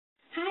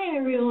Hi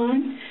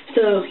everyone.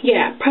 So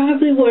yeah,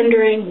 probably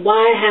wondering why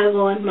I have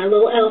on my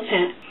little elf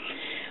hat.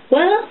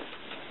 Well,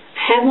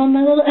 I have on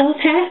my little elf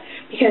hat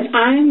because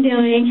I'm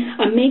doing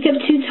a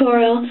makeup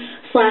tutorial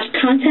 /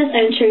 contest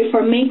entry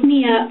for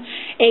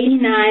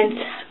makemeup89's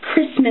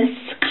Christmas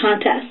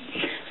contest.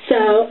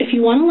 So if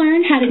you want to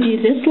learn how to do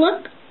this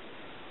look,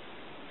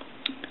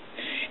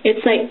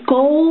 it's like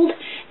gold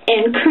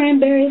and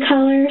cranberry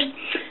colors,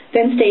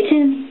 then stay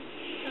tuned.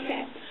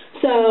 Okay.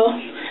 So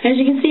as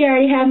you can see, I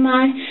already have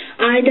my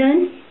eye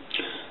done.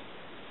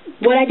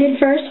 What I did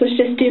first was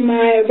just do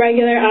my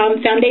regular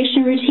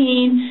foundation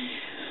routine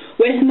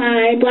with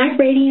my Black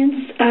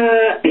Radiance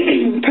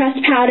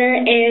pressed powder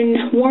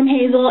in Warm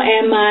Hazel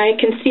and my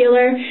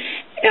concealer,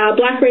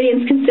 Black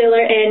Radiance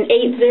concealer in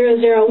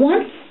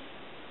 8001.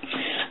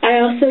 I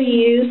also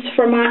used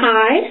for my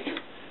eyes,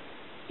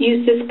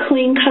 use this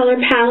clean color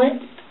palette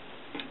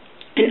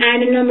and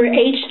item number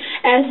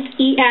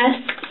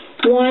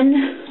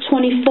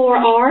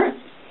HSES124R.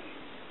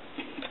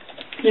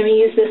 I'm going to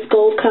use this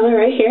gold color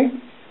right here.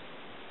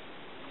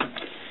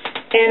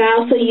 And I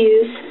also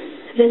use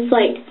this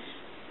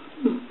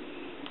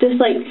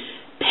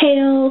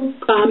pale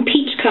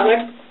peach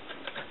color.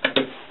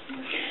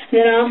 And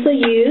then I also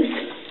use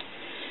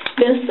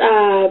this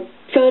the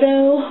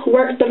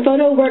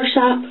Photo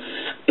Workshop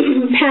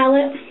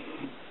palette.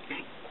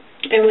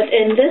 And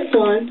within this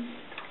one,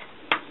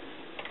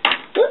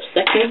 oops,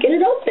 I can't get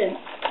it open.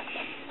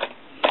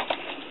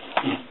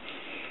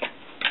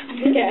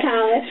 This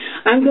palette,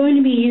 I'm going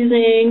to be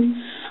using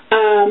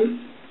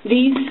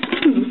these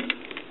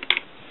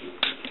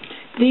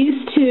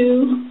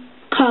two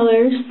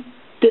colors,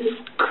 this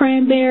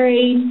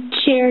cranberry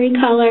cherry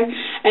color,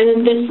 and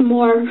then this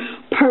more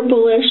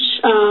purplish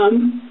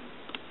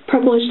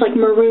like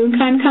maroon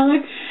kind of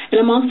color. And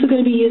I'm also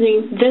going to be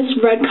using this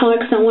red color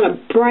because I want a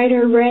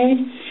brighter red.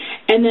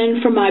 And then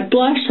for my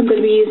blush, I'm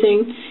going to be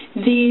using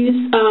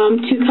these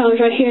two colors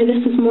right here.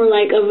 This is more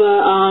like of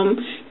a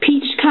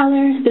peach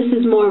color. This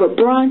is more of a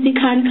bronzy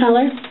kind of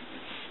color.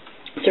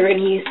 So we're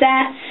going to use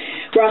that.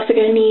 We're also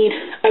going to need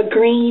a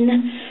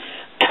green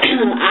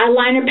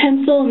eyeliner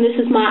pencil. And this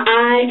is my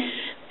eye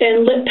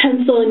and lip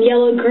pencil in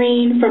yellow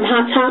green from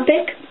Hot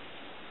Topic.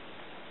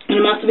 And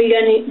I'm also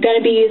going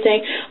to be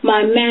using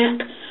my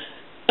MAC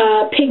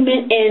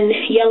pigment in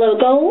yellow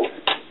gold.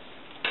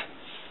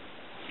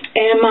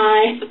 And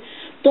my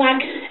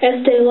black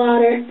Estee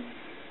Lauder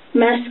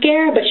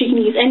mascara, but you can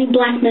use any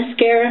black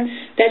mascara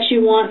that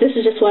you want. This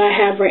is just what I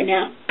have right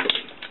now.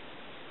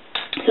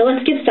 So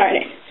let's get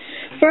started.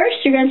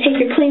 First, you're going to take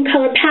your clean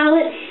color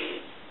palette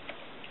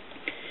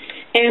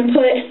and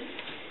put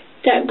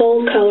that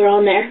gold color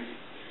on there.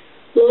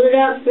 Load it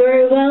up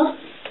very well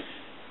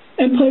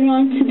and put it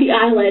onto the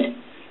eyelid.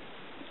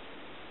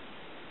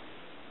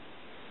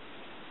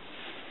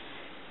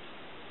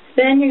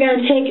 Then you're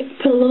going to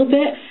put a little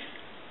bit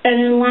and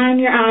then line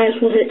your eyes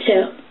with it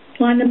too.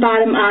 Line the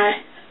bottom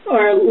eye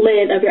or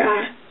lid of your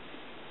eye.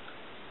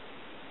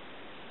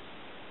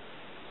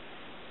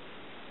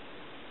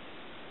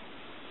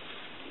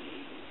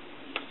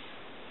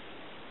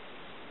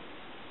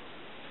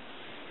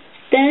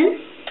 Then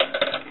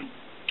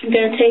you're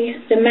going to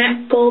take the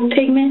MAC gold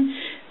pigment,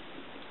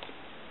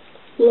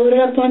 load it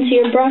up onto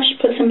your brush,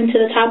 put some into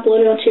the top,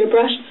 load it onto your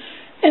brush,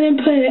 and then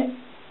put it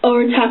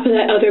over top of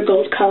that other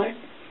gold color.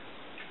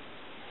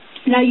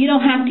 Now you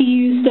don't have to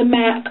use the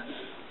MAC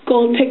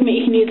gold pigment.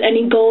 You can use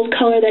any gold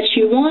color that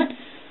you want.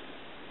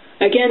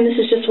 Again, this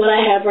is just what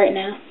I have right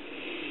now.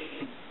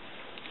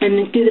 And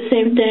then do the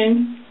same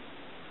thing.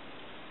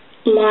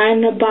 Line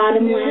the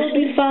bottom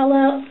line.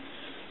 Fallout.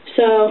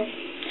 So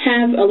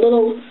have a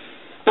little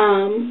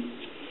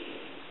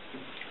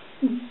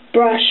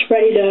brush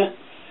ready to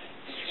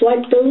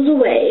swipe those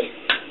away.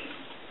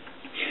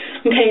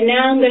 Okay,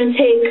 now I'm going to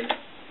take,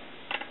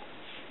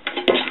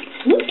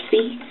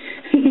 whoopsie,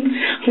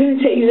 I'm going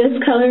to take this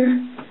color,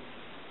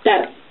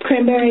 that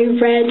cranberry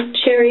red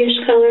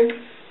cherryish color,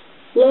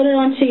 load it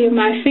onto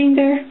my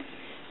finger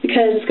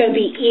because it's going to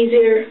be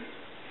easier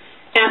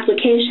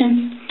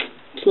application.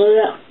 Just load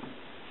it up.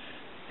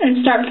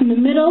 And start from the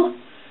middle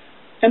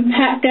and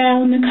pat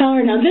down the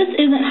color. Now this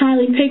isn't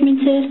highly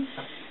pigmented,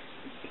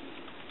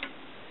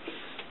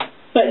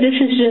 but this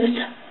is just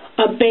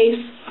a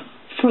base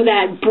for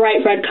that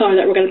bright red color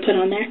that we're going to put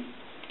on there.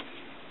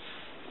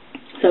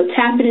 So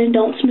tap it in,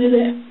 don't smooth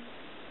it.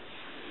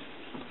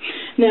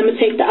 And then I'm going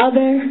to take the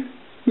other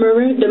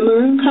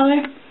maroon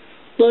color,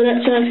 load it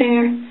up to my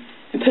finger,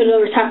 and put it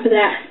over top of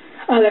that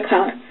other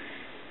color.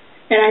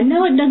 And I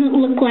know it doesn't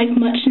look like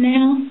much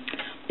now,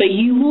 but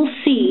you will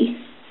see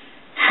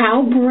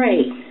how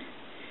bright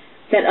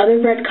that other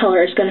red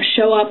color is going to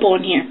show up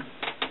on here.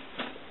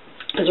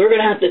 Because we're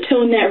going to have to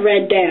tone that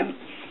red down.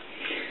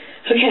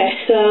 Okay,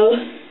 so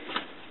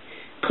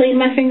clean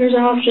my fingers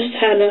off, just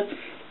had a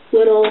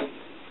little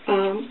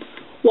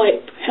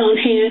wipe on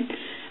hand.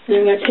 And then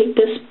I'm going to take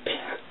this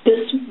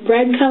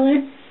red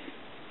color,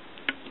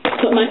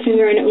 put my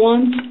finger in it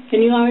once,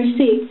 and you already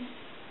see,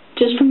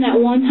 just from that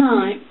one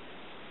time,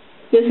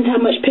 this is how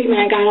much pigment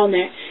I got on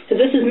there. Because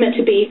this is meant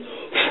to be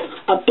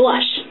a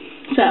blush.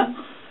 So,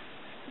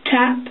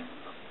 tap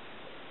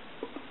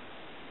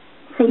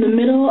from the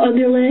middle of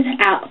your lid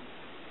out.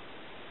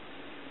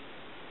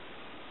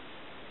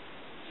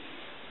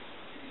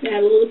 Add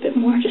a little bit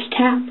more, just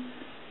tap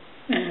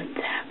and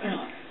tap it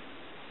on.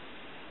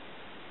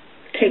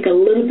 Take a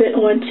little bit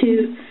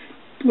onto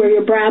where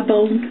your brow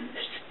bone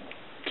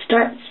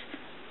starts.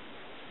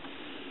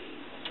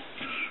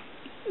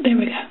 There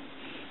we go.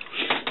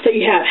 So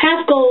you have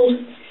half gold,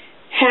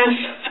 half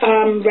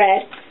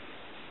red.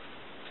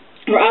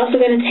 We're also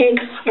going to take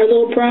our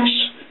little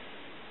brush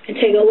and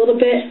take a little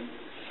bit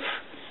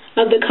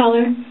of the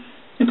color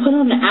and put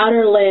on the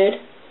outer lid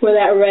where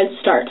that red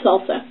starts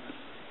also.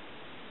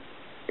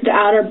 The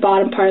outer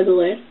bottom part of the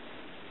lid.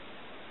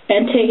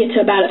 And take it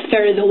to about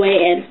 1/3 of the way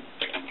in.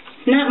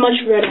 Not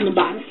much red on the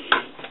bottom.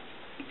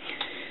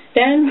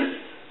 Then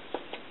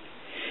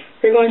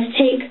we're going to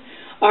take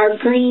our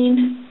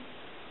green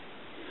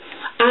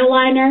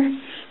eyeliner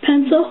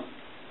pencil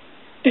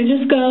and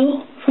just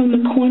go from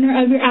the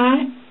corner of your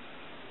eye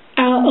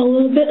out a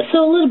little bit,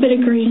 so a little bit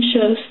of green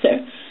shows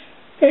there.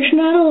 There's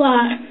not a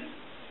lot,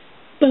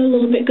 but a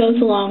little bit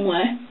goes a long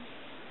way.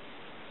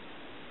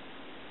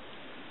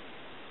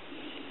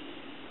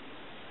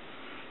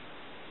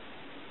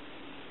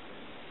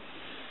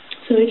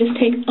 So we just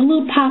take a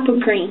little pop of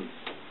green.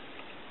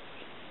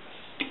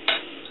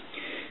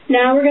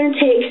 Now we're going to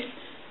take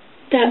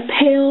that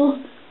pale,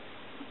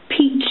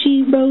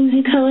 peachy,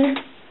 rosy color,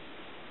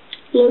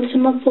 load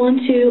some up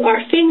onto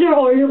our finger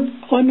or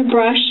on the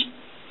brush.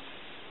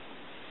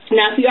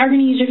 Now, if you are going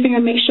to use your finger,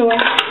 make sure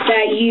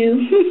that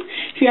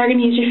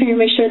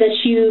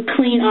you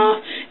clean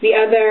off the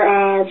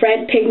other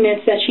red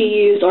pigments that you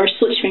used or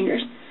switch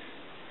fingers.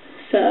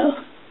 So,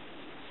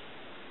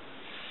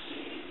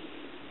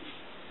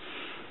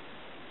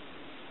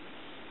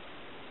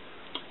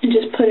 and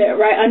just put it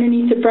right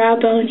underneath the brow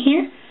bone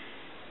here,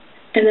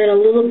 and then a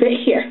little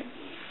bit here,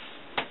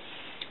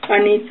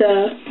 underneath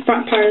the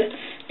front part,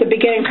 the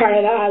beginning part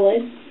of the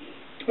eyelid,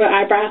 or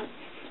eyebrow.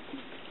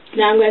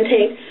 Now I'm going to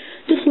take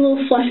just a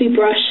little fluffy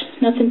brush,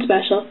 nothing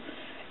special,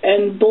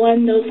 and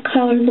blend those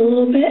colors a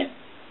little bit.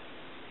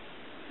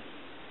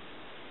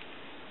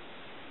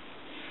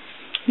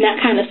 And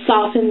that kind of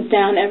softens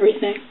down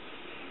everything.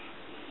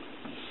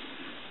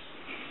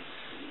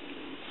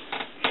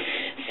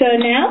 So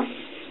now,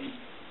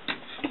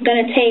 I'm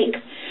going to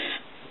take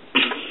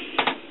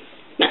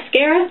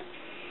mascara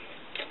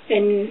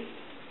and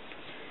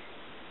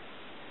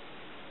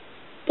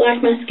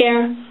black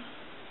mascara.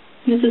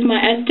 This is my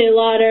Estee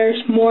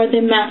Lauder's More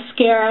Than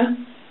Mascara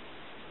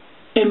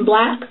in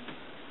black.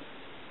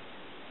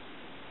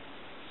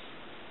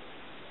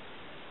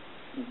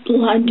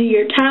 Do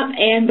your top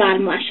and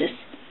bottom lashes.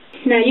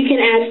 Now you can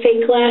add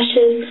fake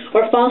lashes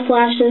or false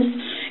lashes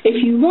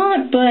if you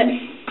want, but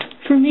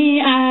for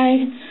me,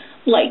 I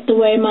like the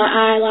way my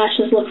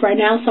eyelashes look right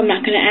now, so I'm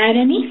not going to add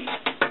any.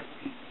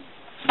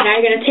 Now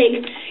you're going to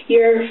take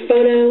your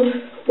photo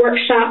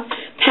workshop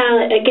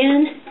palette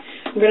again.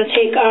 We're going to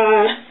take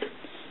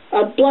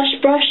a blush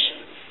brush,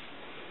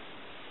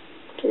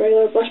 a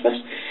regular blush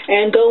brush,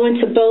 and go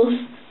into both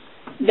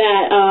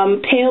that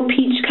pale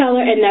peach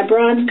color and that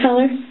bronze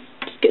color.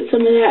 Just get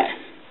some of that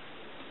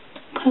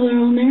color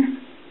on there.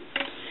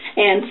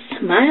 And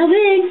smile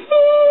big.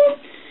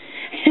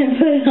 And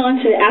put it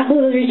onto the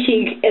apple of your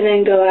cheek and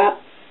then go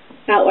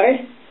outward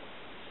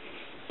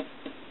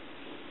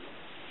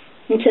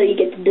until you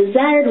get the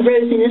desired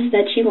rosiness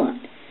that you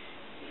want.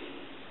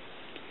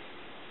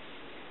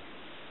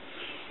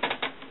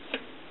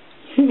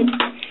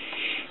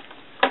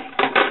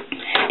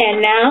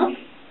 And now,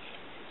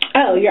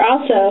 you're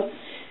also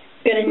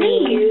going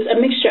to use a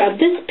mixture of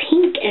this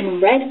pink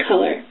and red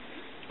color,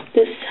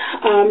 this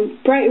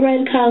bright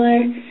red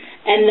color,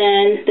 and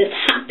then this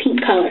hot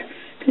pink color.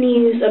 I'm going to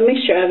use a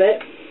mixture of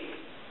it.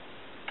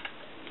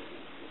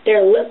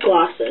 They're lip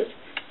glosses.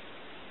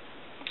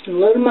 And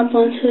load them up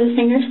onto the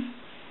fingers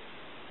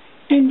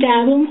and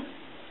dab them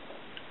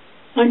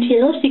onto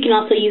your lips. You can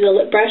also use a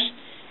lip brush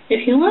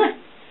if you want.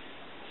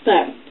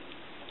 But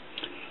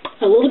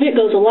a little bit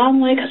goes a long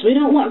way because we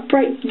don't want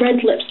bright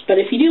red lips. But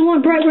if you do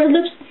want bright red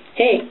lips,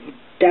 hey,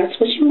 that's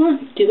what you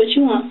want. Do what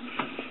you want.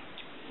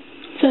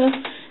 So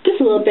just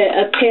a little bit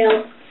of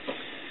pale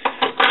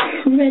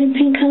red and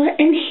pink color.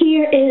 And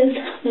here is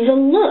the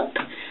look.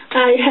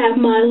 I have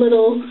my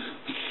little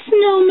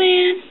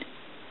snowman,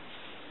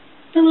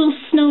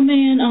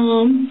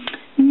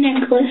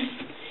 necklace.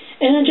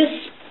 And I just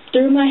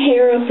threw my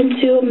hair up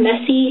into a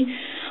messy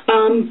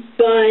bun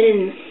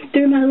and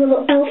threw my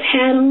little elf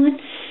hat on.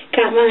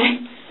 Got my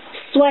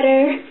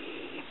sweater.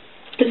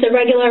 It's a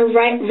regular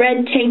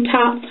red tank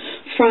top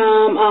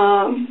from,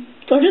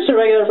 or just a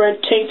regular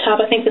red tank top.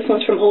 I think this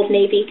one's from Old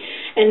Navy.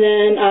 And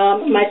then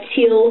my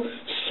teal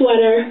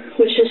sweater,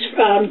 which is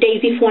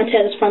Daisy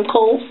Fuentes from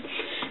Kohl's.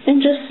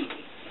 And just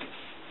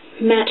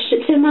matched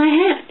it to my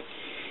hat.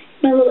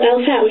 My little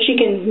elf hat, which you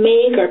can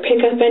make or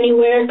pick up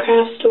anywhere,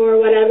 craft store,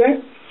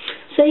 whatever.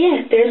 So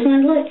yeah, there's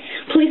my look.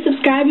 Please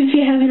subscribe if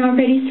you haven't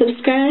already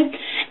subscribed.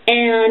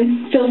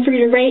 And feel free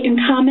to rate and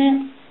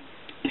comment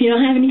If you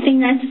don't have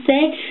anything nice to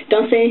say,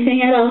 don't say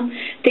anything at all.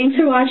 Thanks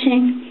for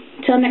watching.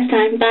 Till next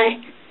time.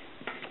 Bye.